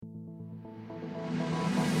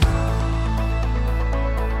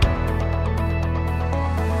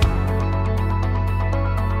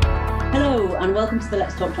and welcome to the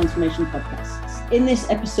Let's Talk Transformation podcasts. In this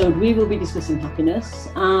episode, we will be discussing happiness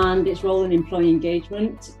and its role in employee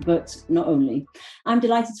engagement, but not only. I'm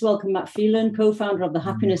delighted to welcome Matt Phelan, co-founder of the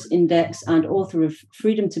Happiness Index and author of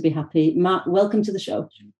Freedom to Be Happy. Matt, welcome to the show.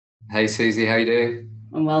 Hey, Susie, how you doing?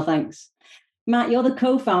 I'm well, thanks. Matt, you're the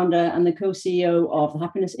co-founder and the co-CEO of the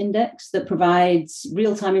Happiness Index that provides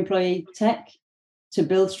real-time employee tech to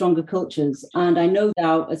build stronger cultures. And I know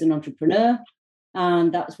that as an entrepreneur,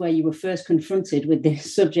 and that's where you were first confronted with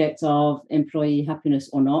this subject of employee happiness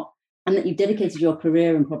or not, and that you've dedicated your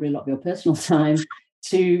career and probably a lot of your personal time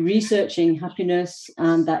to researching happiness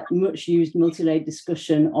and that much used multi-layered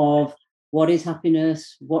discussion of what is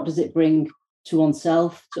happiness, what does it bring to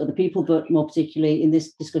oneself, to other people, but more particularly in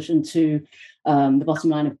this discussion to the bottom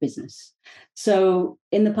line of business. So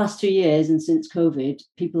in the past 2 years and since COVID,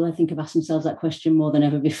 people I think have asked themselves that question more than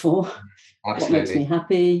ever before. Absolutely. What makes me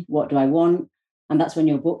happy? What do I want? And that's when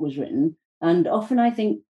your book was written. And often I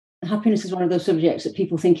think happiness is one of those subjects that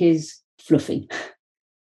people think is fluffy.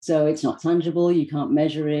 So it's not tangible. You can't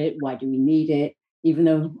measure it. Why do we need it? Even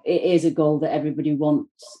though it is a goal that everybody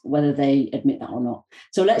wants, whether they admit that or not.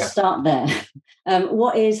 So let's start there.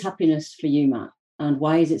 What is happiness for you, Matt? And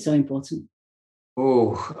why is it so important?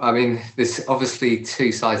 Oh, I mean, there's obviously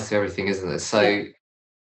two sides to everything, isn't there? So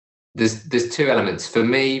there's two elements. For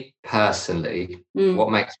me personally,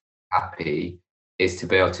 what makes me happy is to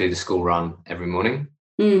be able to do the school run every morning.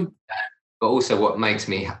 But also what makes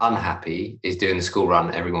me unhappy is doing the school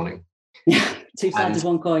run every morning. Two sides of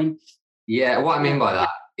one coin. Yeah, what I mean by that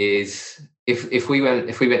is if we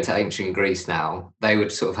went to ancient Greece now, they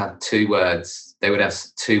would sort of have two words. They would have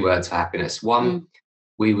two words for happiness. One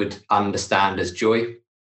we would understand as joy.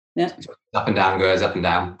 Yeah. Up and down goes up and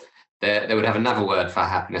down. They would have another word for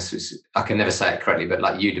happiness, which I can never say it correctly, but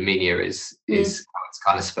like eudaimonia is how it's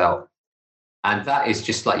kind of spelled. And that is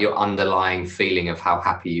just like your underlying feeling of how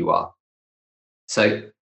happy you are. So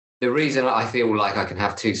the reason I feel like I can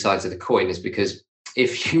have two sides of the coin is because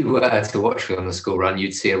if you were to watch me on the school run,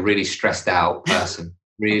 you'd see a really stressed out person,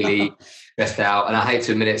 really stressed out. And I hate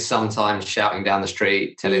to admit it, sometimes shouting down the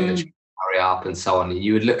street, telling them to hurry up and so on. And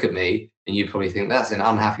you would look at me and you'd probably think that's an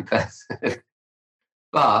unhappy person.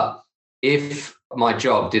 But if my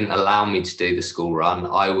job didn't allow me to do the school run,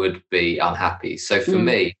 I would be unhappy. So for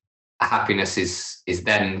me, happiness is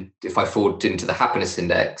then, if I fall into the happiness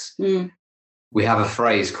index, we have a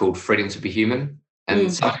phrase called freedom to be human.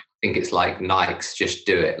 And some people think it's like Nike's just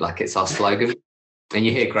do it, like it's our slogan. And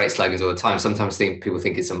you hear great slogans all the time. Sometimes people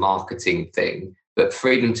think it's a marketing thing, but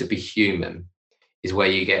freedom to be human is where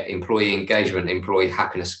you get employee engagement, employee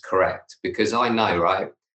happiness correct. Because I know,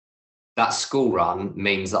 right, that school run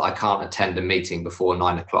means that I can't attend a meeting before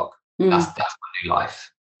 9 o'clock. That's my new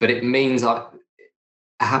life. But it means I'm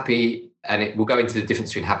happy, and we'll go into the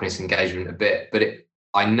difference between happiness and engagement a bit, but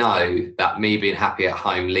I know that me being happy at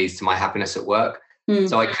home leads to my happiness at work.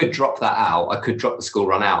 So I could drop that out. I could drop the school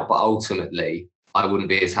run out, but ultimately I wouldn't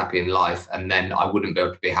be as happy in life, and then I wouldn't be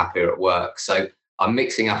able to be happier at work. So I'm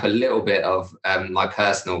mixing up a little bit of my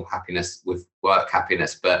personal happiness with work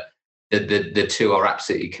happiness, but the two are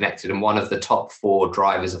absolutely connected. And one of the top 4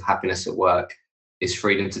 drivers of happiness at work is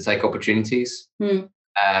freedom to take opportunities.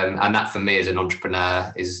 And that for me as an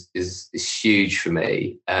entrepreneur is huge for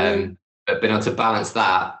me. But being able to balance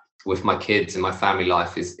that with my kids and my family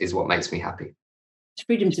life is what makes me happy. It's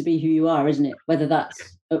freedom to be who you are, isn't it? Whether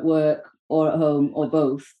that's at work or at home or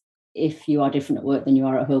both. If you are different at work than you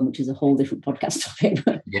are at home, which is a whole different podcast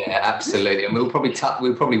topic. Yeah, absolutely. And we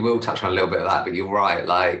probably will touch on a little bit of that, but you're right.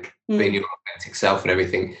 Like being your authentic self and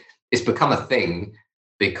everything, it's become a thing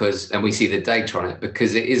and we see the data on it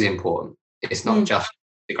because it is important. It's not just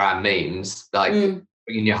Instagram memes. Like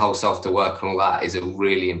bringing your whole self to work and all that is a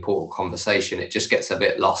really important conversation. It just gets a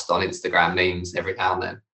bit lost on Instagram memes every now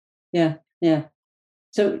and then. Yeah.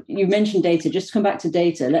 So you mentioned data. Just to come back to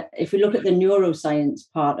data, if we look at the neuroscience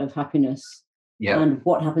part of happiness and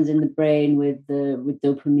what happens in the brain with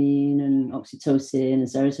dopamine and oxytocin and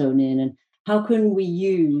serotonin, and how can we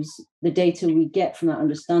use the data we get from that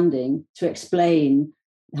understanding to explain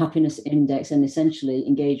the happiness index and essentially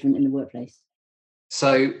engagement in the workplace?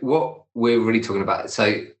 So what we're really talking about,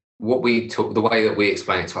 the way that we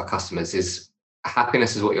explain it to our customers is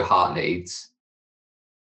happiness is what your heart needs,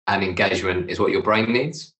 and engagement is what your brain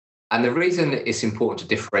needs. And the reason it's important to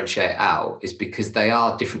differentiate out is because they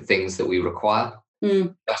are different things that we require.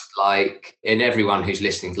 Just like in everyone who's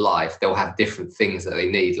listening to life, they'll have different things that they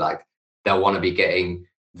need. Like they'll want to be getting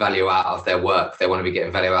value out of their work. They want to be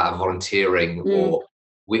getting value out of volunteering, or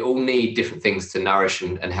we all need different things to nourish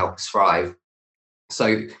and help us thrive.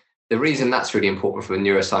 So the reason that's really important from a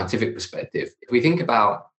neuroscientific perspective, if we think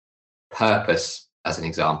about purpose as an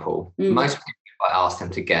example, most people, if I ask them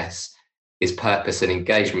to guess, is purpose an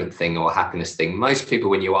engagement thing or a happiness thing? Most people,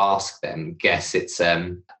 when you ask them, guess it's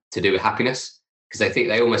to do with happiness, because they think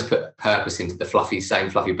they almost put purpose into the same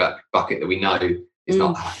fluffy bucket that we know is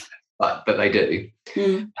not happiness, but they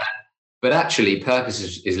do. But actually, purpose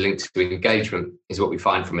is linked to engagement, is what we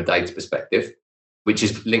find from a data perspective, which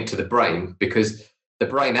is linked to the brain, because the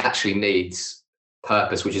brain actually needs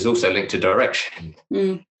purpose, which is also linked to direction.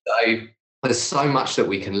 So there's so much that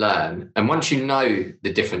we can learn. And once you know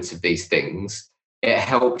the difference of these things, it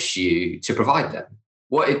helps you to provide them.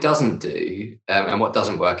 What it doesn't do and what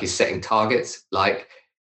doesn't work is setting targets. Like,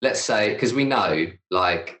 let's say, because we know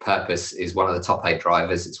like purpose is one of the top 8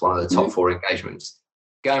 drivers. It's one of the top 4 engagements.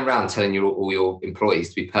 Going around telling all your employees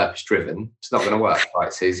to be purpose driven, it's not going to work,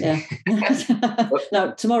 right, Susie? Yeah.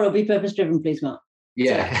 No, tomorrow be purpose driven, please, Mark.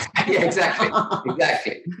 Yeah, yeah,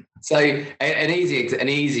 exactly. So an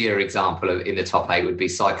easier example in the top 8 would be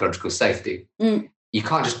psychological safety. You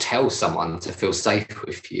can't just tell someone to feel safe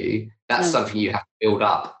with you. That's something you have to build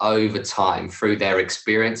up over time through their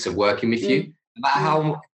experience of working with you. No matter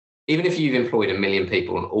how, even if you've employed 1 million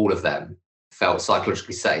people and all of them felt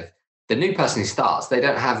psychologically safe, the new person who starts, they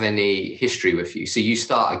don't have any history with you. So you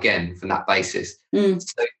start again from that basis.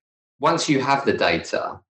 So once you have the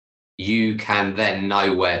data, you can then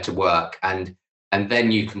know where to work, and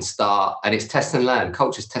then you can start, and it's test and learn.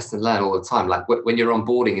 Culture's test and learn all the time. Like when you're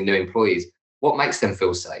onboarding a new employees, what makes them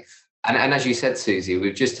feel safe? And as you said, Susie,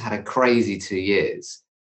 we've just had a crazy 2 years.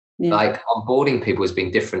 Like onboarding people has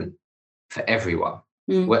been different for everyone.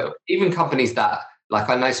 Well, even companies that, like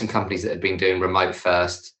I know some companies that have been doing remote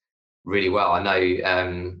first really well. I know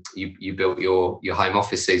you built your home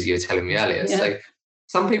office, Susie, you were telling me earlier. So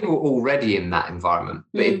some people were already in that environment,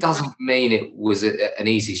 but it doesn't mean it was an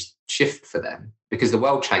easy shift for them, because the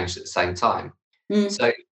world changed at the same time.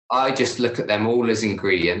 So I just look at them all as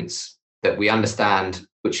ingredients, that we understand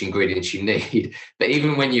which ingredients you need. But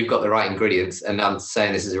even when you've got the right ingredients, and I'm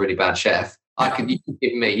saying this is a really bad chef,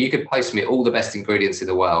 you could post me all the best ingredients in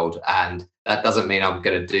the world, and that doesn't mean I'm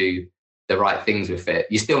going to do the right things with it.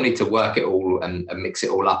 You still need to work it all and mix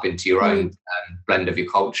it all up into your own blend of your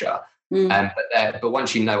culture. But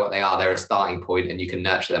once you know what they are, they're a starting point, and you can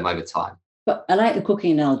nurture them over time. But I like the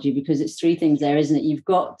cooking analogy, because it's 3 things there, isn't it? You've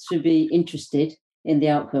got to be interested in the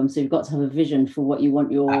outcome. So you've got to have a vision for what you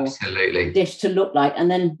want your dish to look like,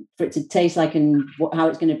 and then for it to taste like, and how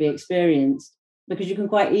it's going to be experienced. Because you can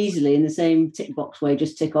quite easily, in the same tick box way,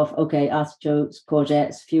 just tick off, okay, artichokes,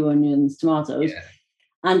 courgettes, a few onions, tomatoes.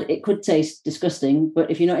 And it could taste disgusting,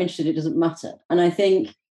 but if you're not interested, it doesn't matter. And I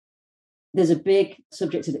think there's a big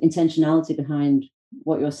subject of intentionality behind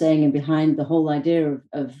what you're saying, and behind the whole idea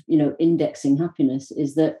of indexing happiness,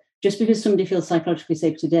 is that just because somebody feels psychologically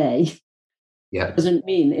safe today doesn't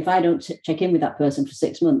mean if I don't check in with that person for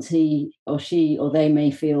 6 months, he or she or they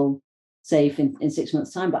may feel safe in 6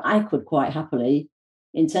 months' time. But I could quite happily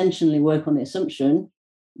intentionally work on the assumption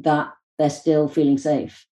that they're still feeling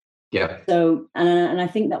safe. So, and I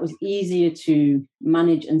think that was easier to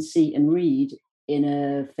manage and see and read in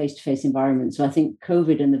a face-to-face environment. So I think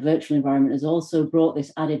COVID and the virtual environment has also brought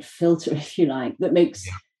this added filter, if you like, that makes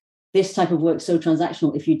this type of work so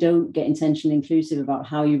transactional if you don't get intentionally inclusive about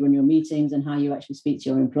how you run your meetings and how you actually speak to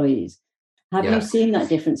your employees. Have you seen that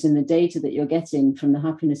difference in the data that you're getting from the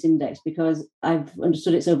happiness index? Because I've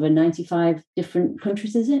understood it's over 95 different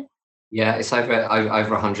countries, is it? Yeah, it's over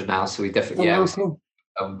 100 now. So we definitely,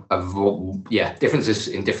 cool. Differences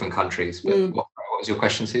in different countries. But what was your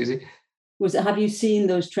question, Susie? Have you seen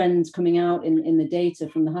those trends coming out in the data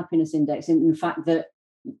from the happiness index, in the fact that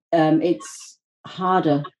it's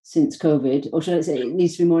harder since COVID, or should I say it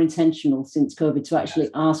needs to be more intentional since COVID to actually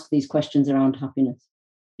ask these questions around happiness?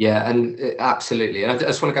 Yeah, and absolutely. And I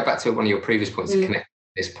just want to go back to one of your previous points to connect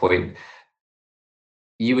this point.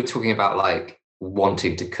 You were talking about like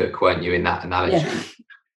wanting to cook, weren't you, in that analogy?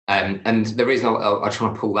 And the reason I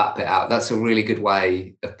try to pull that bit out, that's a really good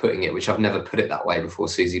way of putting it, which I've never put it that way before,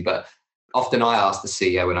 Susie. But often I ask the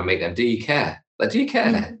CEO when I meet them, do you care? Like, do you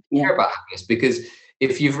care? Do you care about happiness? Because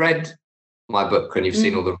if you've read my book and you've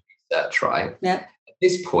seen all the research, right? At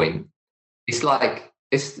this point,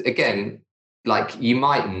 it's again, like you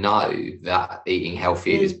might know that eating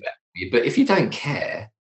healthy is better for you, but if you don't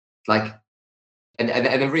care, like, and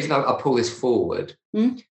the reason I pull this forward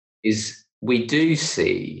is we do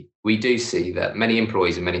see that many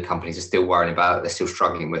employees and many companies are still worrying about it, they're still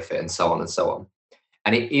struggling with it, and so on and so on.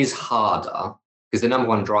 And it is harder because the number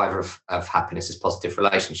one driver of happiness is positive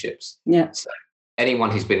relationships. So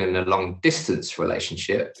anyone who's been in a long distance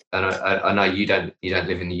relationship, and I know you don't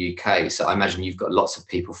live in the UK, so I imagine you've got lots of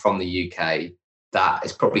people from the UK that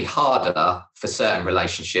it's probably harder for certain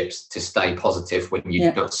relationships to stay positive when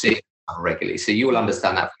you're not seeing them regularly. So you will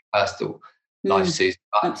understand that from personal life, Susie.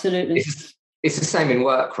 But absolutely. It's the same in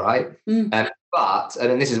work, right? But, and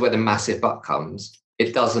then this is where the massive but comes,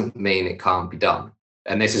 it doesn't mean it can't be done.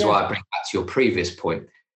 And this is why I bring back to your previous point,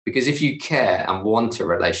 because if you care and want a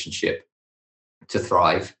relationship to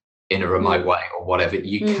thrive in a remote way or whatever,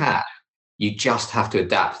 you can. You just have to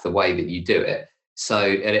adapt the way that you do it. So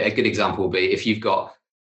a good example will be if you've got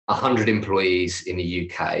 100 employees in the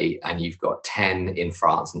UK and you've got 10 in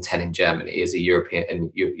France and 10 in Germany as a European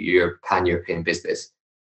and pan-European business.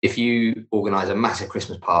 If you organise a massive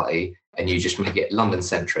Christmas party and you just make it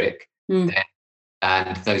London-centric,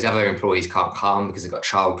 and those other employees can't come because they've got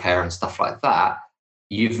childcare and stuff like that,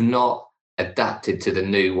 you've not adapted to the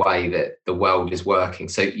new way that the world is working.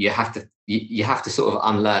 So you have to sort of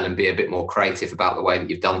unlearn and be a bit more creative about the way that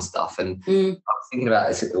you've done stuff. And I was thinking about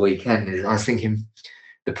this at the weekend, and I was thinking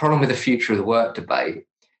the problem with the future of the work debate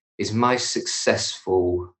is most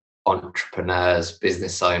successful entrepreneurs,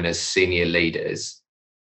 business owners, senior leaders,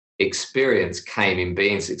 experience came in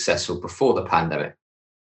being successful before the pandemic.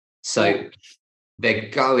 So they're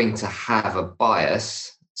going to have a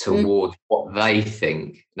bias towards what they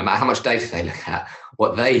think, no matter how much data they look at,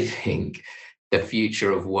 what they think the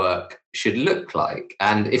future of work should look like.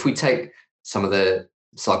 And if we take some of the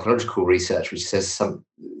psychological research, which says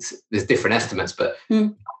there's different estimates, but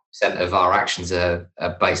percent of our actions are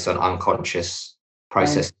based on unconscious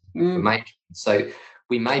process information. So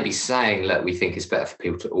we may be saying, look, we think it's better for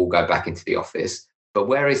people to all go back into the office, but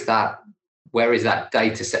where is that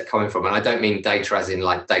data set coming from? And I don't mean data as in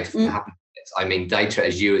like data from the happiness. I mean data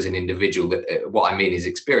as you as an individual. What I mean is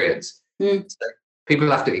experience. So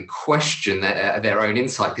people have to question their own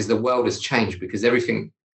insight, because the world has changed, because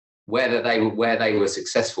everything, where they were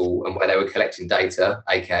successful and where they were collecting data,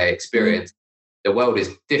 aka experience, the world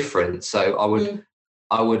is different. So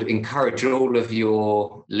I would encourage all of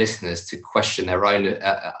your listeners to question their own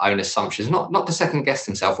assumptions, not to second guess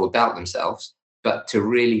themselves or doubt themselves, but to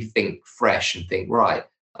really think fresh and think, right,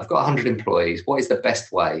 I've got 100 employees. What is the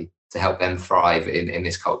best way to help them thrive in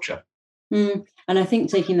this culture? And I think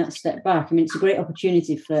taking that step back, I mean, it's a great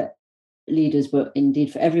opportunity for leaders, but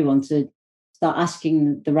indeed for everyone, to start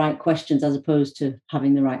asking the right questions as opposed to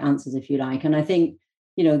having the right answers, if you like. And I think,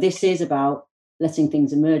 this is about letting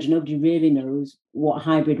things emerge. Nobody really knows what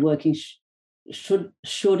hybrid working should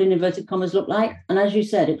in inverted commas look like. And as you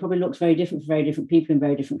said, it probably looks very different for very different people in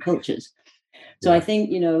very different cultures. So I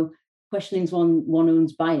think, questioning one's own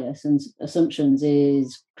bias and assumptions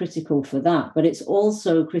is critical for that, but it's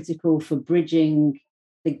also critical for bridging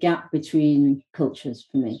the gap between cultures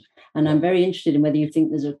for me. And I'm very interested in whether you think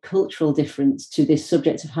there's a cultural difference to this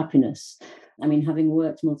subject of happiness. I mean, having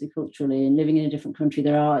worked multiculturally and living in a different country,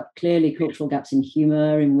 there are clearly cultural gaps in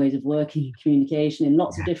humour, in ways of working, communication, in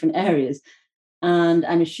lots of different areas. And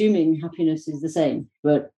I'm assuming happiness is the same,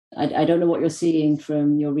 but I don't know what you're seeing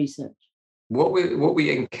from your research. What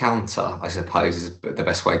we encounter, I suppose, is the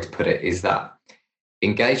best way to put it, is that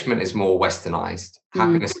engagement is more westernized,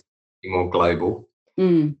 happiness is more global.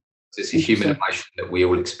 It's a human emotion that we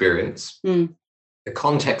all experience. The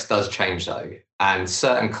context does change, though, and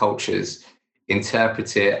certain cultures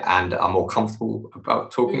interpret it and are more comfortable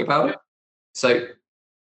about talking about it. So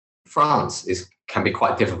France can be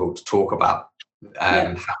quite difficult to talk about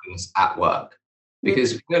happiness at work,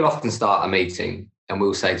 because we'll often start a meeting and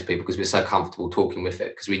we'll say to people, because we're so comfortable talking with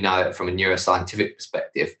it, because we know it from a neuroscientific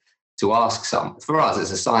perspective, to ask for us,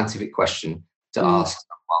 it's a scientific question to ask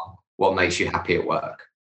someone, what makes you happy at work?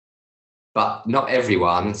 But not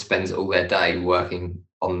everyone spends all their day working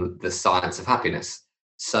on the science of happiness.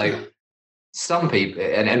 So some people,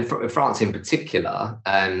 and France in particular,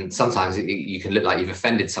 sometimes you can look like you've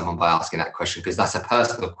offended someone by asking that question, because that's a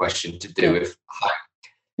personal question to do with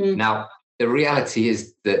home. Now, the reality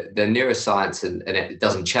is that the neuroscience and it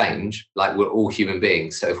doesn't change. Like, we're all human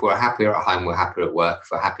beings. So if we're happier at home, we're happier at work. If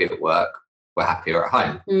we're happier at work, we're happier at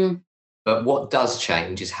home. But what does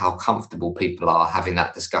change is how comfortable people are having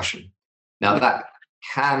that discussion. Now, that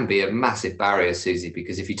can be a massive barrier, Susie,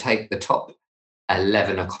 because if you take the top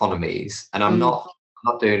 11 economies, and I'm not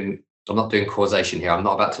doing causation here. I'm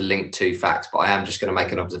not about to link two facts, but I am just going to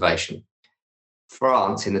make an observation.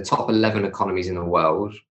 France, in the top 11 economies in the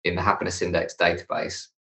world, in the Happiness Index database,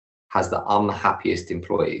 has the unhappiest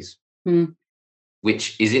employees,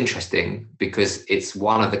 which is interesting because it's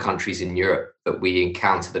one of the countries in Europe that we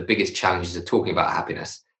encounter the biggest challenges of talking about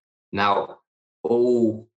happiness. Now, we're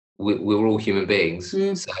all human beings,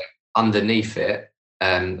 so underneath it,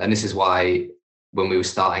 and this is why when we were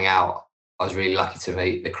starting out, I was really lucky to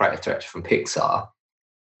meet the creative director from Pixar.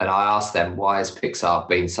 And I asked them, why has Pixar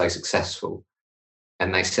been so successful?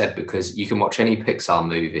 And they said, because you can watch any Pixar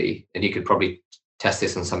movie, and you could probably test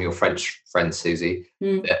this on some of your French friends, Susie,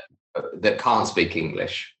 that can't speak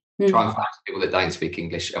English. Try and find people that don't speak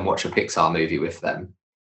English and watch a Pixar movie with them.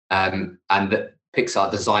 And that Pixar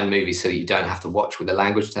designed movies so that you don't have to watch with the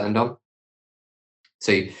language turned on.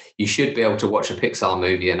 So you should be able to watch a Pixar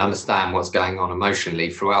movie and understand what's going on emotionally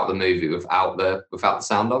throughout the movie without the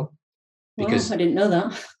sound on. Because I didn't know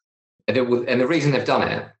that. And the reason they've done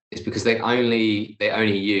it is because they only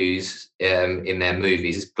use in their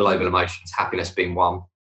movies global emotions, happiness being one,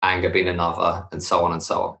 anger being another, and so on and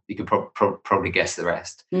so on. You could probably guess the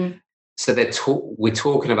rest. So we're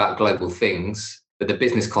talking about global things, but the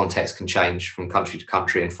business context can change from country to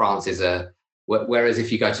country. And France is whereas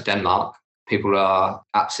if you go to Denmark, people are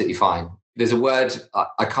absolutely fine. There's a word,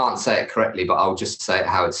 I can't say it correctly, but I'll just say it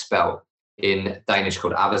how it's spelled in Danish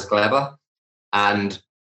called arbejdsglæde, and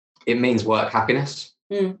it means work happiness.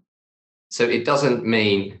 So it doesn't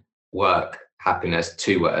mean work happiness,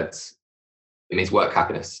 2 words. It means work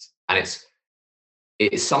happiness. And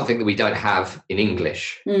it's something that we don't have in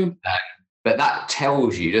English. But that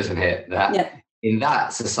tells you, doesn't it, that in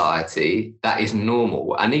that society, that is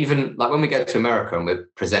normal. And even like when we go to America and we're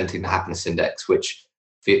presenting the Happiness Index, which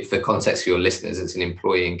for context for your listeners, it's an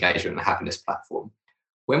employee engagement and happiness platform.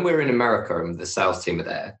 When we're in America and the sales team are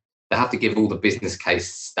there, they have to give all the business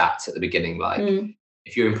case stats at the beginning, like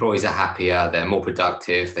if your employees are happier, they're more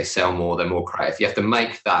productive, they sell more, they're more creative. You have to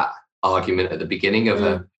make that argument at the beginning of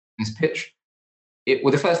a business pitch.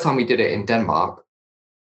 The first time we did it in Denmark,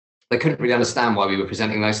 they couldn't really understand why we were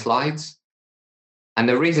presenting those slides. And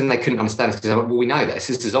the reason they couldn't understand is because, well, we know this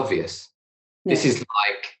is obvious. Yeah.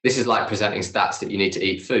 This is like presenting stats that you need to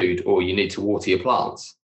eat food or you need to water your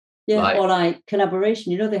plants. Yeah, or like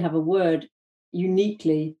collaboration. They have a word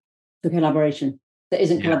uniquely for collaboration that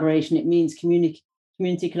isn't collaboration. It means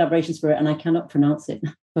community collaboration spirit, and I cannot pronounce it.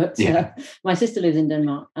 But my sister lives in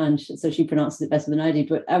Denmark, and so she pronounces it better than I do.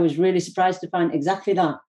 But I was really surprised to find exactly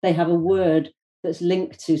that. They have a word that's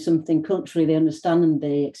linked to something culturally they understand and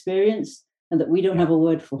they experience, and that we don't have a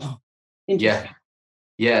word for.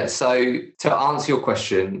 Yeah. So to answer your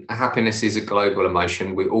question, happiness is a global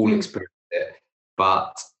emotion. We all experience it,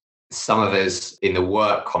 but some of us in the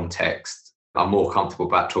work context are more comfortable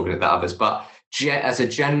about talking about others. But as a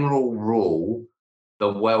general rule,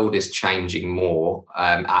 the world is changing more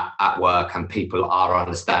at work, and people are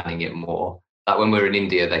understanding it more. Like when we're in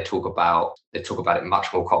India, they talk about it much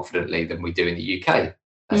more confidently than we do in the UK.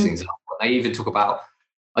 As an example, they even talk about.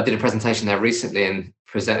 I did a presentation there recently and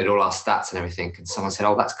presented all our stats and everything, and someone said,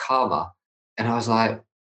 "Oh, that's karma," and I was like,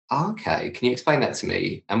 oh, "Okay, can you explain that to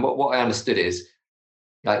me?" And what I understood is,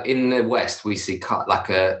 like in the West, we see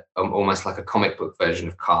almost like a comic book version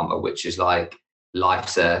of karma, which is like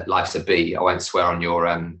life's a bee. I won't swear on your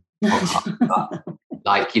podcast, but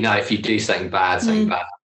like if you do something bad happens to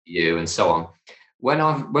you, and so on.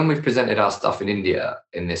 When we've presented our stuff in India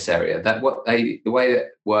in this area, the way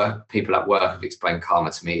that people at work have explained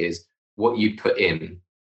karma to me is what you put in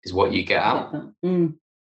is what you get out. So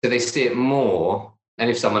they see it more. And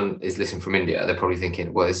if someone is listening from India, they're probably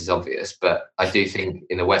thinking, well, this is obvious. But I do think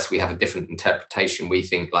in the West, we have a different interpretation. We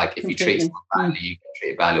think like if you treat someone badly, you get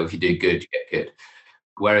treated badly. Or if you do good, you get good.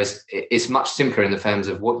 Whereas it's much simpler in the terms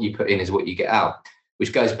of what you put in is what you get out,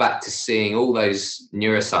 which goes back to seeing all those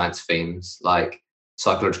neuroscience themes like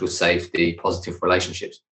psychological safety, positive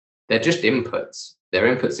relationships. They're just inputs.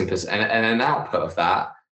 They're inputs, and an output of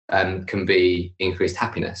that can be increased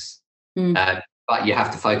happiness. But you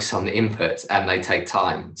have to focus on the inputs, and they take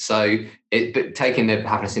time. So, but taking the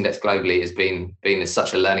happiness index globally has been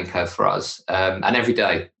such a learning curve for us. And every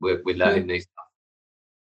day we're learning new stuff.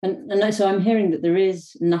 And so I'm hearing that there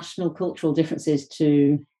is national cultural differences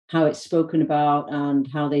to how it's spoken about and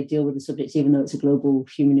how they deal with the subjects, even though it's a global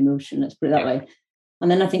human emotion. Let's put it that way. And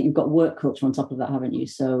then I think you've got work culture on top of that, haven't you?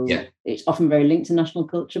 So it's often very linked to national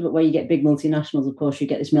culture, but where you get big multinationals, of course, you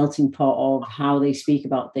get this melting pot of how they speak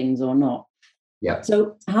about things or not. Yeah.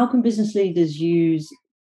 So how can business leaders use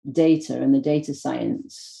data and the data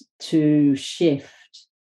science to shift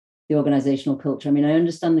the organizational culture? I mean, I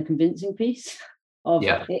understand the convincing piece of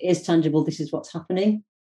it is tangible, this is what's happening.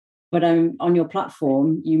 But on your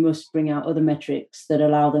platform, you must bring out other metrics that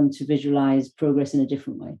allow them to visualize progress in a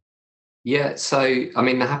different way. Yeah, so I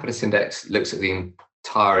mean, the Happiness Index looks at the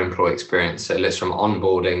entire employee experience. So it looks from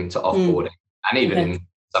onboarding to offboarding, and even in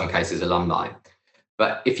some cases, alumni.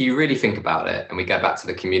 But if you really think about it, and we go back to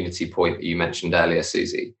the community point that you mentioned earlier,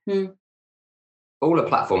 Susie, all a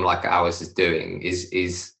platform like ours is doing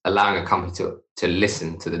is allowing a company to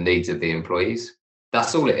listen to the needs of the employees.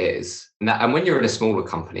 That's all it is. And when you're in a smaller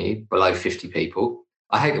company below 50 people,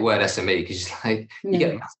 I hate the word SME because you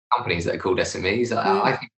get massive companies that are called SMEs.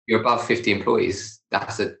 I think if you're above 50 employees,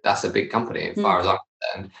 that's a big company as far as I'm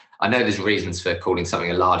concerned. I know there's reasons for calling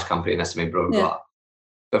something a large company an SME, blah, blah, blah.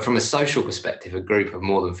 But from a social perspective, a group of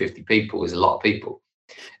more than 50 people is a lot of people.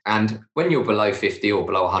 And when you're below 50 or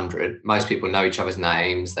below 100, most people know each other's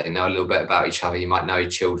names. They know a little bit about each other. You might know your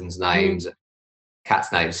children's names,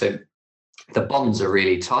 cats' names. So the bonds are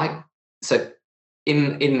really tight. So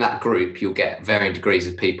in that group, you'll get varying degrees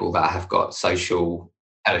of people that have got social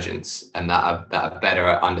intelligence and that are better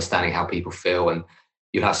at understanding how people feel. And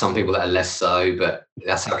you'll have some people that are less so, but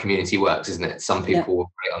that's how community works, isn't it? Some people are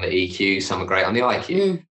great on the EQ, some are great on the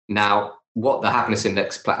IQ. Now, what the Happiness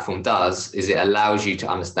Index platform does is it allows you to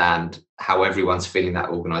understand how everyone's feeling that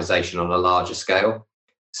organization on a larger scale.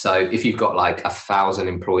 So if you've got like 1,000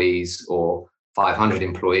 employees or 500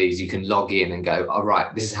 employees, you can log in and go, all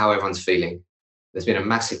right, this is how everyone's feeling. There's been a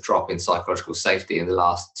massive drop in psychological safety in the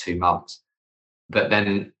last 2 months. But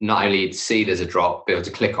then not only see there's a drop, be able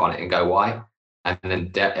to click on it and go, why? And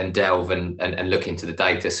then delve and look into the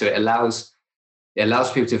data. So it allows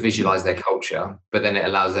people to visualize their culture, but then it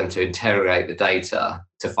allows them to interrogate the data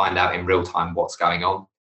to find out in real time what's going on.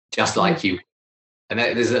 Just like you, and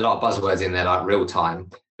there's a lot of buzzwords in there like real time,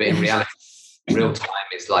 but in reality, real time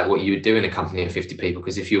is like what you would do in a company of 50 people.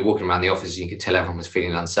 Because if you were walking around the office and you could tell everyone was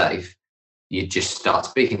feeling unsafe, you'd just start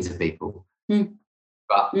speaking to people.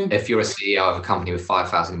 But if you're a CEO of a company with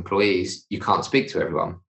 5,000 employees, you can't speak to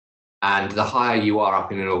everyone. And the higher you are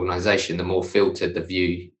up in an organization, the more filtered the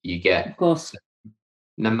view you get. Of course.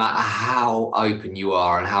 No matter how open you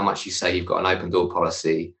are and how much you say you've got an open door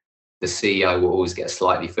policy, the CEO will always get a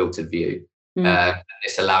slightly filtered view.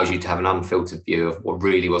 This allows you to have an unfiltered view of what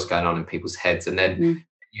really was going on in people's heads. And then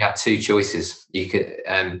you have two choices. You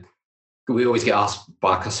could, we always get asked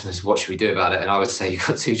by our customers, what should we do about it? And I would say you've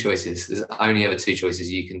got two choices. There's only ever two choices.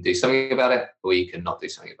 You can do something about it or you can not do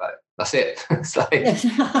something about it. That's it. It's like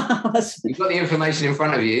you've got the information in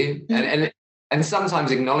front of you. And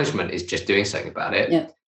sometimes acknowledgement is just doing something about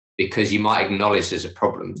it because you might acknowledge there's a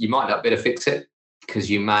problem. You might not be able to fix it because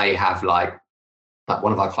you may have like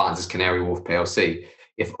one of our clients is Canary Wharf PLC.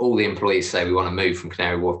 If all the employees say we want to move from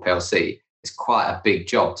Canary Wharf PLC, it's quite a big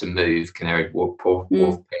job to move Canary Wharf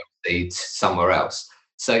PLC to somewhere else.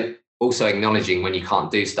 So also acknowledging when you can't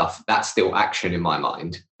do stuff, that's still action in my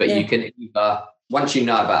mind. But you can either, once you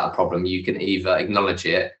know about a problem, you can either acknowledge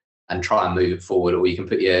it and try and move it forward, or you can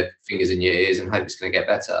put your fingers in your ears and hope it's going to get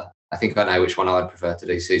better. I think I know which one I'd prefer to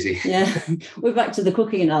do, Susie. Yeah, we're back to the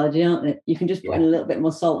cooking analogy, aren't we? You can just put in a little bit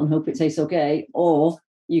more salt and hope it tastes okay, or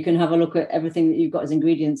you can have a look at everything that you've got as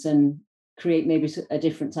ingredients and create maybe a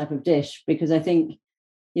different type of dish. Because I think,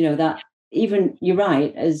 that even you're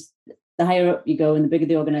right, as the higher up you go and the bigger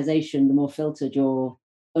the organization, the more filtered your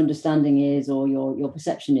understanding is or your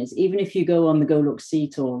perception is. Even if you go on the Go Look See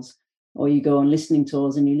tours or you go on listening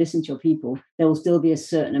tours and you listen to your people, there will still be a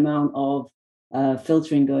certain amount of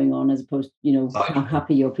filtering going on, as opposed to, how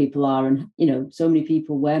happy your people are. And, so many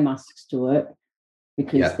people wear masks to work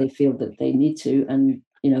because they feel that they need to. And,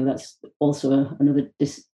 that's also another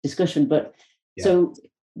discussion. But so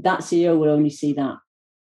that CEO will only see that.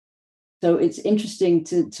 So it's interesting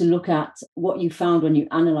to look at what you found when you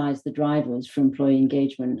analysed the drivers for employee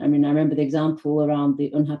engagement. I mean, I remember the example around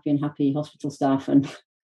the unhappy and happy hospital staff and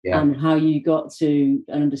how you got to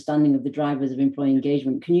an understanding of the drivers of employee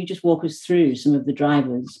engagement. Can you just walk us through some of the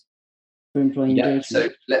drivers for employee engagement? So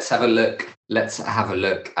let's have a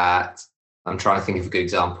look at, I'm trying to think of a good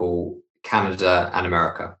example, Canada and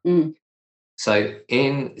America. So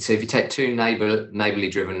if you take two neighbor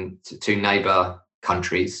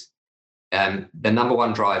countries, the number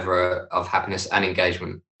one driver of happiness and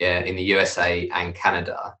engagement in the USA and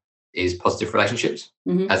Canada is positive relationships,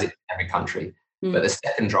 as in every country. But the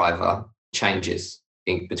second driver changes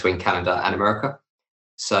between Canada and America.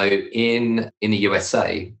 So in the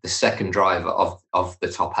USA, the second driver of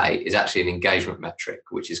the top 8 is actually an engagement metric,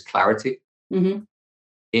 which is clarity.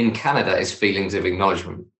 In Canada, it's feelings of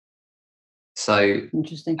acknowledgement. So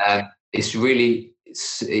interesting. It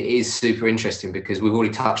is super interesting because we've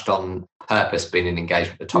already touched on purpose being an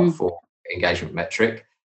engagement, the top 4 engagement metric,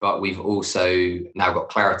 but we've also now got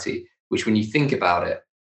clarity, which when you think about it,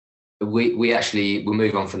 we'll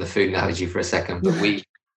move on from the food analogy for a second, but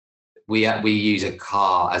we use a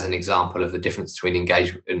car as an example of the difference between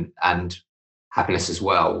engagement and happiness as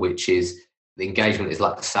well, which is the engagement is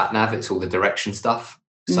like the sat nav, it's all the direction stuff.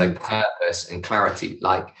 So purpose and clarity,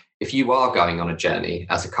 like if you are going on a journey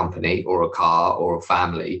as a company or a car or a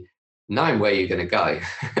family, knowing where you're going to go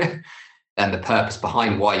and the purpose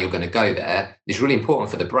behind why you're going to go there is really important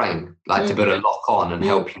for the brain, like to build a lock on and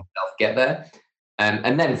help yourself get there.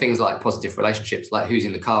 And then things like positive relationships, like who's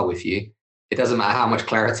in the car with you. It doesn't matter how much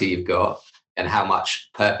clarity you've got and how much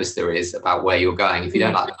purpose there is about where you're going. If you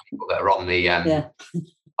don't like the people that are on the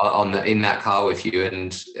in that car with you,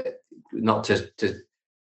 and not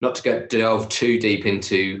to delve too deep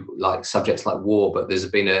into like subjects like war, but there's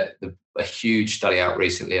been a huge study out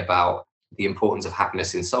recently about the importance of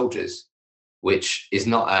happiness in soldiers, which is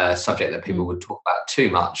not a subject that people would talk about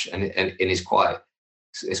too much, and is quite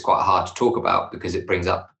hard to talk about because it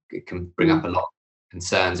can bring up a lot of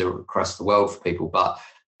concerns across the world for people. But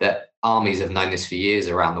that armies have known this for years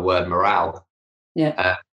around the word morale,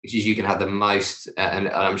 which is you can have the most, and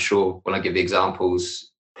I'm sure when I give the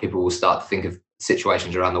examples, people will start to think of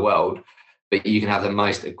situations around the world, but you can have the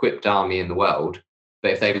most equipped army in the world,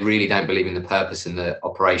 but if they really don't believe in the purpose and the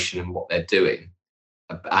operation and what they're doing,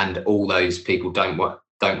 and all those people don't want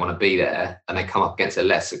to be there, and they come up against a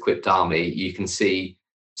less equipped army, you can see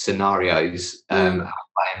scenarios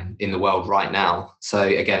in the world right now. So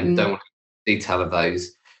again, don't want to detail of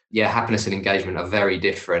those. Happiness and engagement are very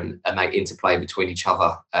different, and they interplay between each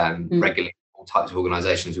other regularly. All types of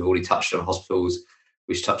organisations. We've already touched on hospitals,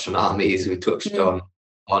 we've touched on armies, we've touched on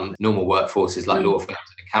normal workforces like law firms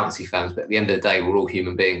and accountancy firms. But at the end of the day, we're all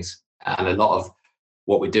human beings, and a lot of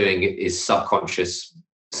what we're doing is subconscious.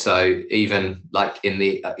 So even like in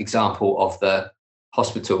the example of the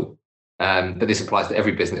hospital, but this applies to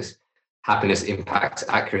every business, happiness impacts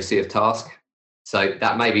accuracy of task. So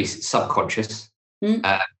that may be subconscious.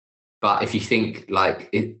 But if you think like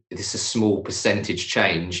it's a small percentage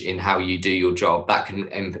change in how you do your job, that can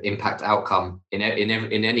impact outcome in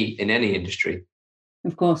any industry.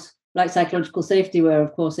 Of course, like psychological safety, where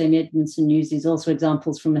of course Amy Edmondson uses also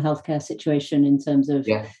examples from the healthcare situation in terms of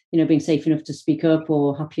being safe enough to speak up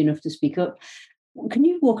or happy enough to speak up. Can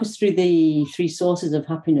you walk us through the three sources of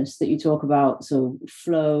happiness that you talk about? So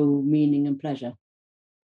flow, meaning, and pleasure.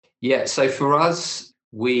 Yeah. So for us,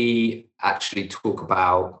 we actually talk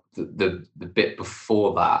about the bit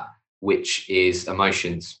before that, which is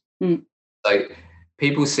emotions. So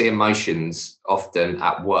people see emotions often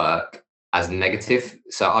at work as negative.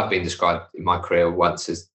 So I've been described in my career once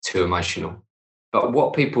as too emotional. But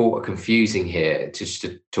what people are confusing here, just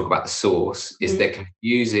to talk about the source, is they're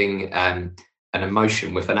confusing an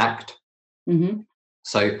emotion with an act.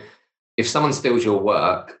 So if someone steals your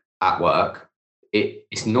work at work,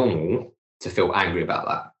 it's normal to feel angry about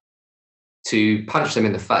that. To punch them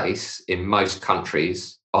in the face in most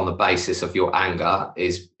countries on the basis of your anger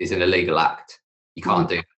is an illegal act. You can't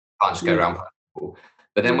do that. You can't just go around punching people.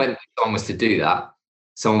 But then when someone was to do that,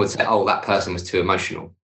 someone would say, oh, that person was too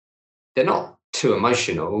emotional. They're not too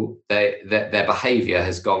emotional. Their behaviour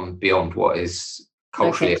has gone beyond what is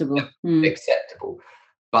culturally acceptable.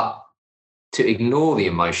 But to ignore the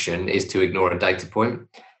emotion is to ignore a data point.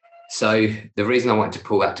 So the reason I want to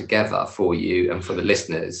pull that together for you and for the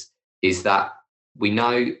listeners is that we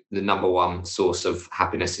know the number one source of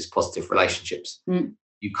happiness is positive relationships.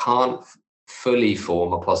 You can't fully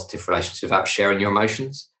form a positive relationship without sharing your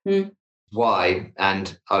emotions. Why?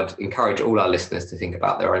 And I'd encourage all our listeners to think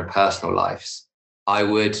about their own personal lives. I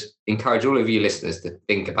would encourage all of you listeners to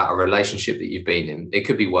think about a relationship that you've been in. It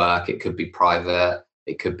could be work, it could be private,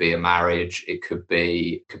 it could be a marriage, it could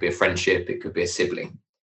be a friendship, it could be a sibling.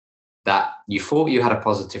 That you thought you had a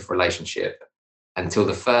positive relationship until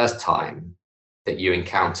the first time that you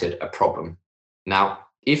encountered a problem. Now,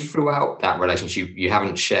 if throughout that relationship you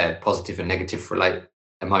haven't shared positive and negative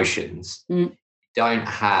emotions, you don't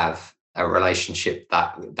have a relationship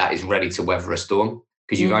that is ready to weather a storm,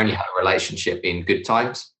 because you've only had a relationship in good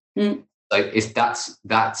times. So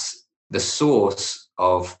that's the source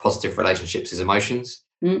of positive relationships is emotions.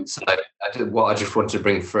 So what I just wanted to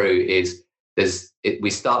bring through is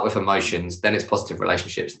we start with emotions, then it's positive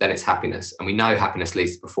relationships, then it's happiness. And we know happiness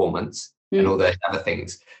leads to performance and all those other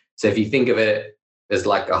things. So if you think of it as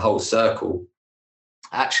like a whole circle,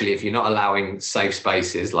 actually, if you're not allowing safe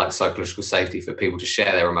spaces like psychological safety for people to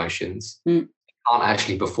share their emotions, you can't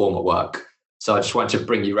actually perform at work. So I just want to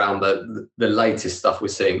bring you around the latest stuff we're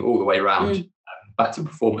seeing all the way around back to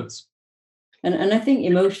performance. And I think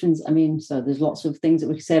emotions, so there's lots of things that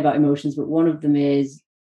we can say about emotions, but one of them is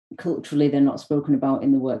culturally they're not spoken about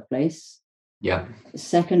in the workplace. Yeah.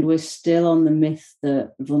 Second, we're still on the myth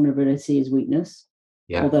that vulnerability is weakness,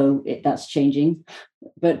 although that's changing.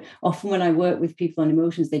 But often when I work with people on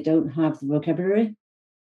emotions, they don't have the vocabulary.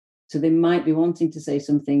 So they might be wanting to say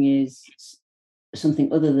something is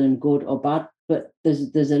something other than good or bad, but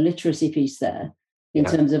there's a literacy piece there. in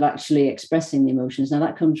terms of actually expressing the emotions. Now,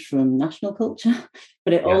 that comes from national culture,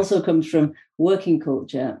 but it also comes from working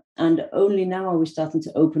culture. And only now are we starting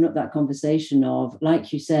to open up that conversation of,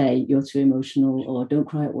 like you say, you're too emotional, or don't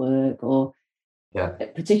cry at work, or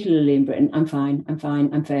particularly in Britain, I'm fine.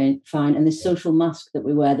 And this social mask that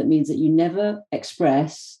we wear that means that you never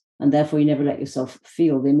express, and therefore you never let yourself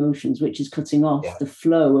feel the emotions, which is cutting off the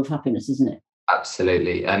flow of happiness, isn't it?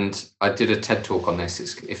 Absolutely. And I did a TED talk on this.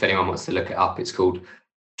 If anyone wants to look it up, it's called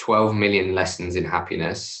 12 Million Lessons in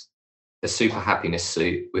Happiness, the Super Happiness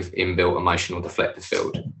Suit with Inbuilt Emotional Deflector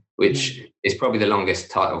Field, which is probably the longest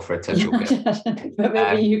title for a TED talk. But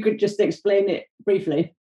maybe you could just explain it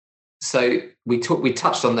briefly. So we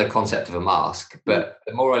touched on the concept of a mask, but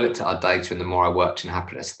the more I looked at our data and the more I worked in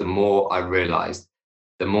happiness, the more I realized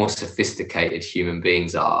the more sophisticated human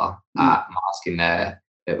beings are at masking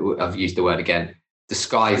I've used the word again,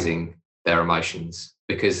 disguising their emotions,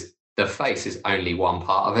 because the face is only one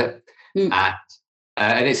part of it.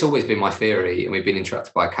 And it's always been my theory, and we've been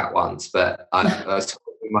interrupted by a cat once, but it's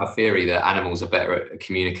my theory that animals are better at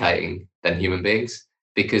communicating than human beings,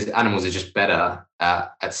 because animals are just better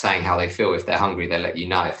at saying how they feel. If they're hungry, they let you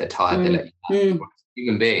know. If they're tired, they let you know.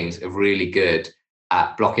 Human beings are really good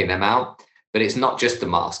at blocking them out, but it's not just a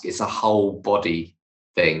mask, it's a whole body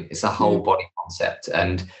thing. It's a whole body concept.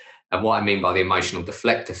 And what I mean by the emotional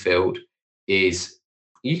deflector field is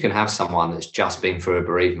you can have someone that's just been through a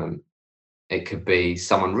bereavement. It could be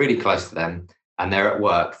someone really close to them, and they're at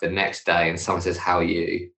work the next day and someone says, how are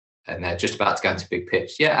you? And they're just about to go into a big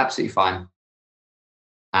pitch. Yeah, absolutely fine.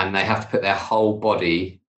 And they have to put their whole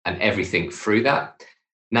body and everything through that.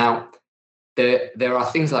 Now, there are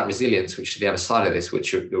things like resilience, which are the other side of this,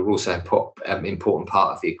 which are also an important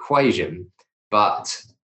part of the equation. But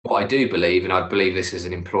what I do believe, and I believe this as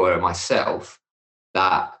an employer myself,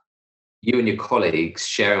 that you and your colleagues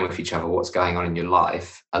sharing with each other what's going on in your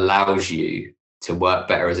life allows you to work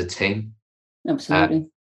better as a team. Absolutely.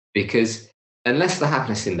 Because unless the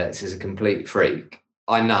happiness index is a complete freak,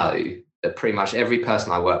 I know that pretty much every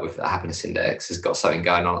person I work with at the happiness index has got something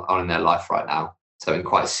going on in their life right now, something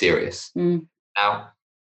quite serious. Now,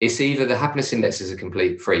 it's either the happiness index is a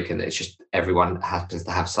complete freak and it's just everyone happens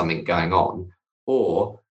to have something going on,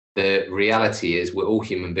 or the reality is we're all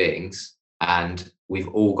human beings and we've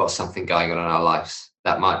all got something going on in our lives.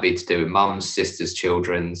 That might be to do with mums, sisters,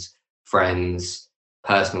 children's, friends,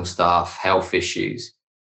 personal stuff, health issues.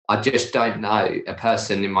 I just don't know a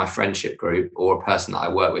person in my friendship group or a person that I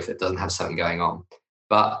work with that doesn't have something going on.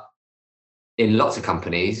 But in lots of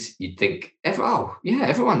companies, you'd think,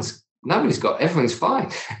 everyone's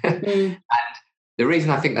fine. And the reason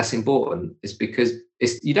I think that's important is because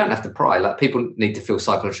you don't have to pry. Like, people need to feel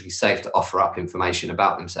psychologically safe to offer up information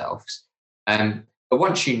about themselves. But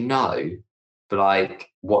once you know, like,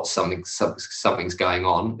 what something's going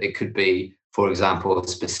on, it could be, for example, a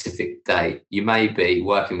specific date. You may be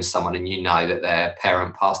working with someone and you know that their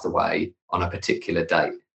parent passed away on a particular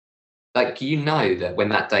date. Like, you know that when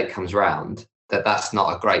that date comes around, that's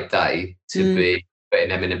not a great day to be putting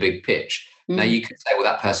them in a big pitch. Now, you could say, well,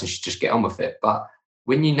 that person should just get on with it. But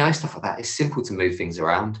when you know stuff like that, it's simple to move things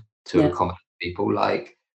around to accommodate people.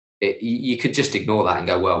 Like, you could just ignore that and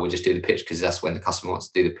go, well, we'll just do the pitch because that's when the customer wants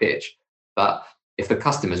to do the pitch. But if the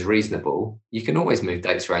customer's reasonable, you can always move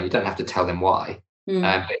dates around. You don't have to tell them why.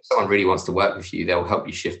 But if someone really wants to work with you, they'll help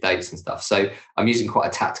you shift dates and stuff. So I'm using quite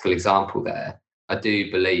a tactical example there. I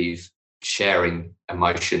do believe sharing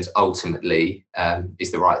emotions ultimately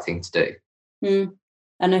is the right thing to do.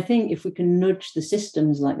 And I think if we can nudge the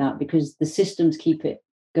systems like that, because the systems keep it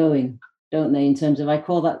going, don't they? In terms of, I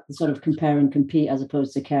call that the sort of compare and compete as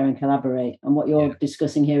opposed to care and collaborate. And what you're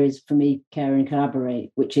discussing here is, for me, care and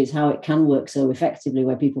collaborate, which is how it can work so effectively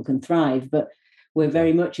where people can thrive. But we're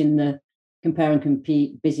very much in the compare and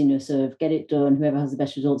compete busyness of get it done. Whoever has the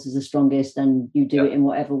best results is the strongest, and you do it in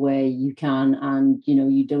whatever way you can. And,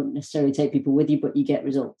 you don't necessarily take people with you, but you get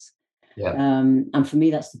results. And for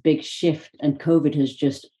me, that's the big shift. And COVID has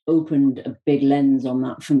just opened a big lens on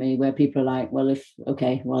that for me, where people are like, well,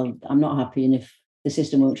 I'm not happy. And if the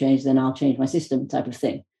system won't change, then I'll change my system, type of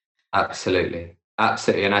thing. Absolutely.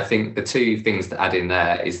 And I think the two things to add in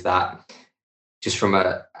there is that just from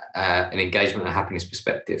an engagement and happiness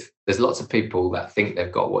perspective, there's lots of people that think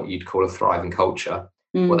they've got what you'd call a thriving culture.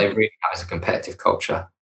 What they really have is a competitive culture,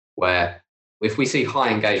 where if we see high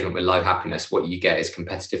engagement with low happiness, what you get is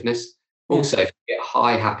competitiveness. Also, if you get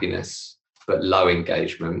high happiness but low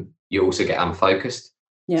engagement, you also get unfocused.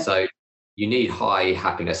 So you need high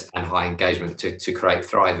happiness and high engagement to create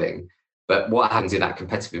thriving. But what happens in that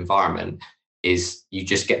competitive environment is you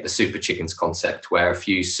just get the super chickens concept, where a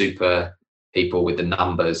few super people with the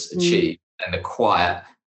numbers achieve, and the quiet.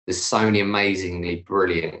 There's so many amazingly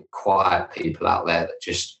brilliant, quiet people out there that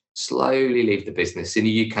just slowly leave the business. In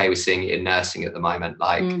the UK, we're seeing it in nursing at the moment.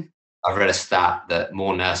 Like I've read a stat that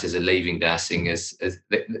more nurses are leaving nursing as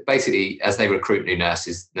basically as they recruit new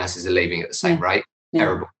nurses are leaving at the same rate.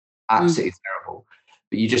 Terrible, absolutely terrible.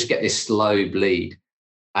 But you just get this slow bleed.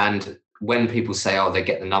 And when people say, oh, they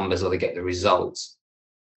get the numbers or they get the results,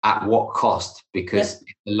 at what cost? Because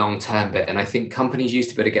it's the long-term bit. And I think companies used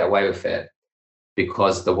to be able to get away with it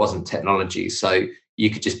because there wasn't technology. So you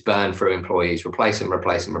could just burn through employees, replace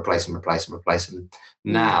them.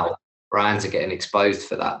 Now brands are getting exposed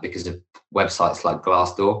for that because of websites like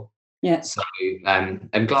Glassdoor. Yeah. So and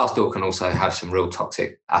Glassdoor can also have some real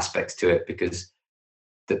toxic aspects to it because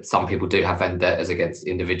that some people do have vendettas against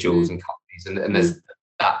individuals and companies, and there's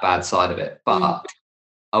that bad side of it. But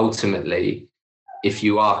ultimately, if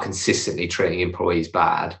you are consistently treating employees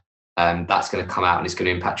bad, that's going to come out and it's going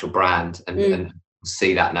to impact your brand. And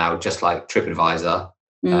see that now, just like TripAdvisor,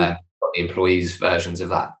 got the employees' versions of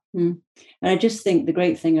that. And I just think the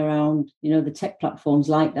great thing around, the tech platforms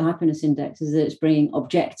like the Happiness Index is that it's bringing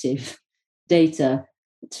objective data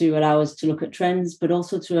to allow us to look at trends, but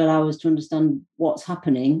also to allow us to understand what's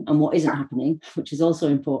happening and what isn't happening, which is also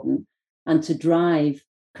important, and to drive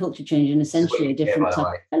culture change in essentially a different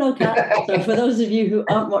type. Hello, cat. So for those of you who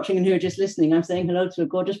aren't watching and who are just listening, I'm saying hello to a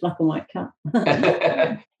gorgeous black and white cat.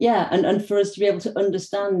 And for us to be able to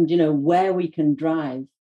understand, where we can drive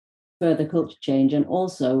further culture change and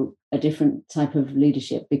also a different type of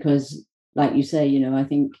leadership, because like you say, I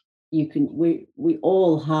think we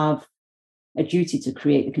all have a duty to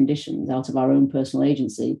create the conditions out of our own personal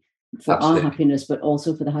agency for our happiness, but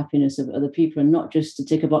also for the happiness of other people, and not just to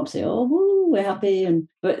tick a box, say, oh, woo, we're happy,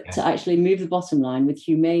 but to actually move the bottom line with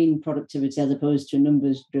humane productivity as opposed to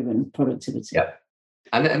numbers-driven productivity. Yeah,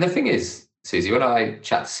 and the thing is, Susie, when I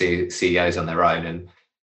chat to CEOs on their own, and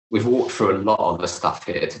we've walked through a lot of the stuff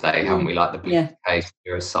here today, haven't we? Like the business case,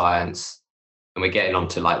 neuroscience, and we're getting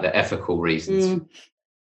onto like the ethical reasons.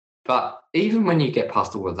 But even when you get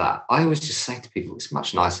past all of that, I always just say to people, it's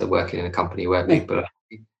much nicer working in a company where people are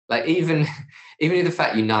like, even if the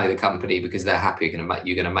fact the company because they're happy,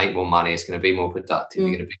 you're going to make more money, it's going to be more productive, you're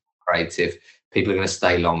going to be more creative, people are going to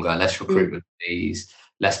stay longer, less recruitment fees,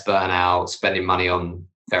 less burnout, spending money on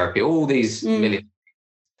therapy, all these million.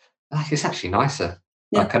 Like, it's actually nicer.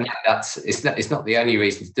 Yeah. Like, it's not the only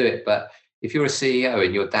reason to do it, but if you're a CEO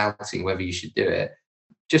and you're doubting whether you should do it,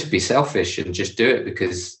 just be selfish and just do it,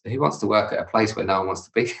 because who wants to work at a place where no one wants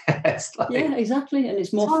to be? Exactly, and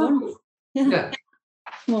it's more fun. Yeah.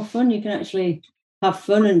 More fun. You can actually have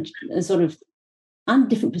fun and sort of and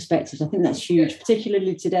different perspectives. I think that's huge,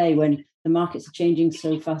 particularly today when the markets are changing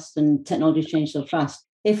so fast and technology's changed so fast.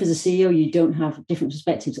 If as a CEO you don't have different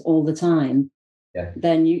perspectives all the time,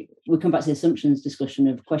 then we come back to the assumptions discussion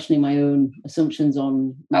of questioning my own assumptions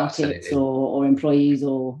on markets or employees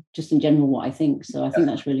or just in general what I think. So I think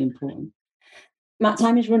that's really important. Matt,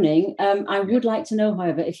 time is running. I would like to know,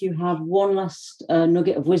 however, if you have one last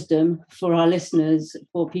nugget of wisdom for our listeners,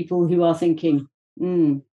 for people who are thinking,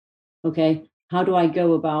 okay, how do I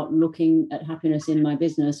go about looking at happiness in my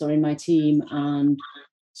business or in my team and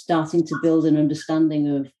starting to build an understanding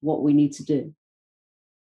of what we need to do?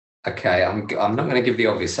 Okay, I'm not going to give the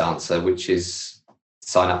obvious answer, which is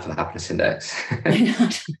sign up for the Happiness Index. They can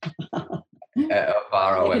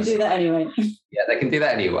do that anyway. Yeah, they can do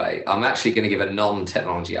that anyway. I'm actually going to give a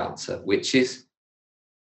non-technology answer, which is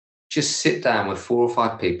just sit down with 4 or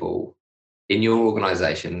 5 people in your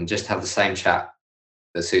organization and just have the same chat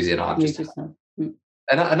that Susie and I have just had.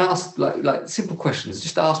 And ask like simple questions.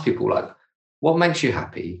 Just ask people like, what makes you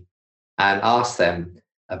happy? And ask them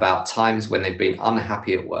about times when they've been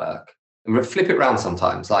unhappy at work. And flip it around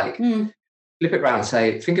sometimes. Like flip it around and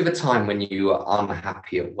say, think of a time when you were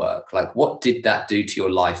unhappy at work. Like, what did that do to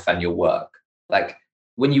your life and your work? Like,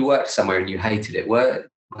 when you worked somewhere and you hated it,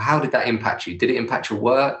 how did that impact you? Did it impact your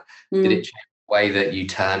work? Did it change the way that you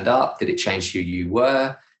turned up? Did it change who you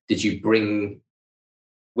were?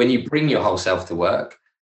 When you bring your whole self to work,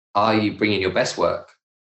 are you bringing your best work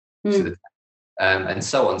to the and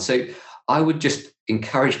so on? So I would just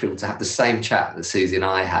encourage people to have the same chat that Susie and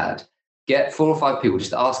I had. Get 4 or 5 people,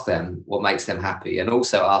 just ask them what makes them happy, and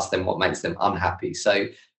also ask them what makes them unhappy. So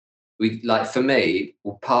for me,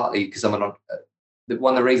 partly because one of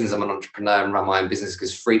the reasons I'm an entrepreneur and run my own business is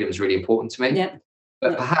because freedom is really important to me. Yeah.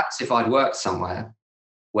 But perhaps if I'd worked somewhere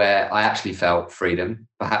where I actually felt freedom,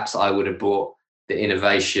 perhaps I would have brought the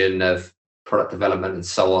innovation of product development and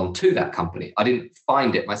so on to that company. I didn't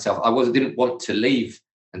find it myself. I didn't want to leave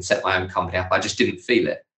and set my own company up. I just didn't feel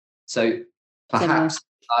it. So perhaps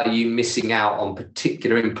Are you missing out on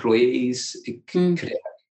particular employees?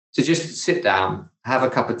 So just sit down, have a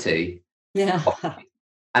cup of tea,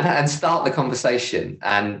 and start the conversation,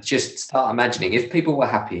 and just start imagining, if people were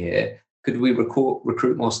happy here, could we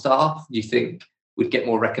recruit more staff? Do you think we'd get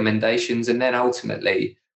more recommendations? And then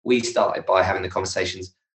ultimately, we started by having the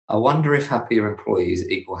conversations. I wonder if happier employees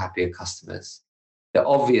equal happier customers. The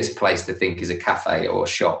obvious place to think is a cafe or a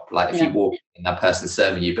shop, like if you walk in, that person's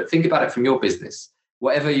serving you. But think about it from your business.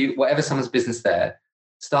 Whatever someone's business there,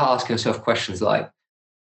 start asking yourself questions like,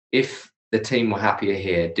 if the team were happier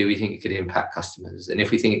here, do we think it could impact customers? And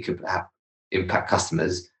if we think it could impact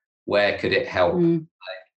customers, where could it help? And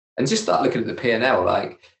just start looking at the P&L.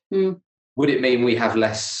 Would it mean we have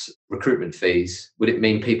less recruitment fees? Would it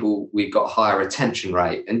mean we've got a higher retention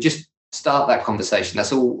rate? And just start that conversation.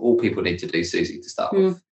 That's all people need to do, Susie, to start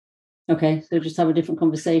with. Okay, so just have a different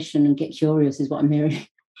conversation and get curious is what I'm hearing.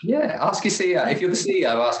 Yeah, ask your CEO. If you're the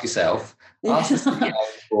CEO, ask yourself. Ask the CEO on the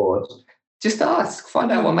board. Just ask,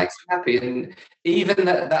 find out what makes them happy. And even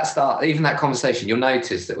that conversation, you'll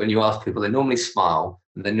notice that when you ask people, they normally smile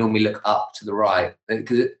and they normally look up to the right.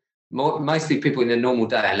 Because mostly people in a normal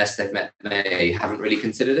day, unless they've met me, haven't really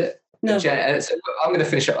considered it. No. So I'm going to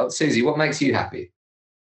finish up. Susie, what makes you happy?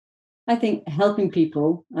 I think helping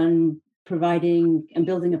people and providing and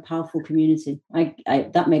building a powerful community.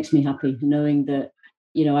 That makes me happy, knowing that,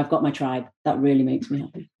 I've got my tribe. That really makes me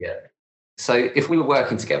happy. Yeah. So if we were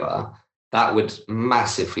working together, that would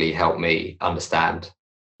massively help me understand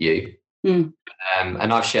you. And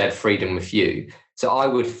I've shared freedom with you. So I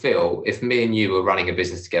would feel, if me and you were running a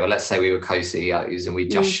business together, let's say we were co-CEOs and we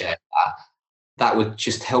just shared that would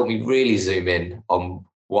just help me really zoom in on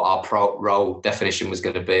what our role definition was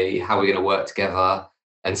going to be, how we're going to work together,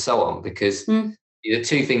 and so on. Because the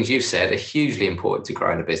two things you've said are hugely important to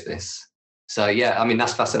growing a business. So yeah, I mean,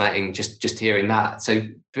 that's fascinating just hearing that. So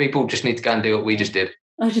people just need to go and do what we just did.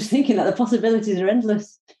 I was just thinking that the possibilities are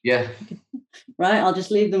endless. Yeah. Right. I'll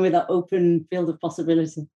just leave them with that open field of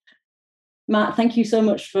possibility. Matt, thank you so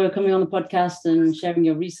much for coming on the podcast and sharing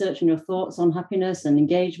your research and your thoughts on happiness and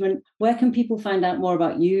engagement. Where can people find out more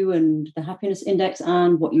about you and the Happiness Index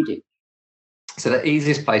and what you do? So the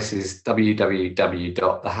easiest place is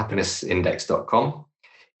www.thehappinessindex.com.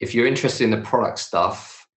 If you're interested in the product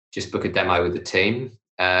stuff, just book a demo with the team.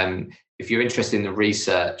 If you're interested in the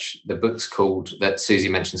research, the book's that Susie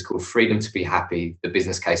mentions called Freedom to Be Happy, The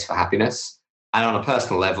Business Case for Happiness. And on a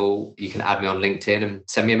personal level, you can add me on LinkedIn and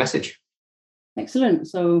send me a message. Excellent.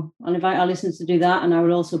 So I'll invite our listeners to do that. And I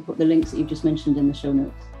will also put the links that you've just mentioned in the show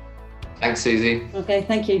notes. Thanks, Susie. Okay,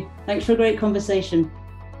 thank you. Thanks for a great conversation.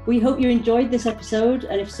 We hope you enjoyed this episode.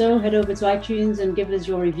 And if so, head over to iTunes and give us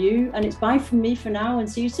your review. And it's bye from me for now, and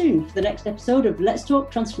see you soon for the next episode of Let's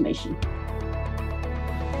Talk Transformation.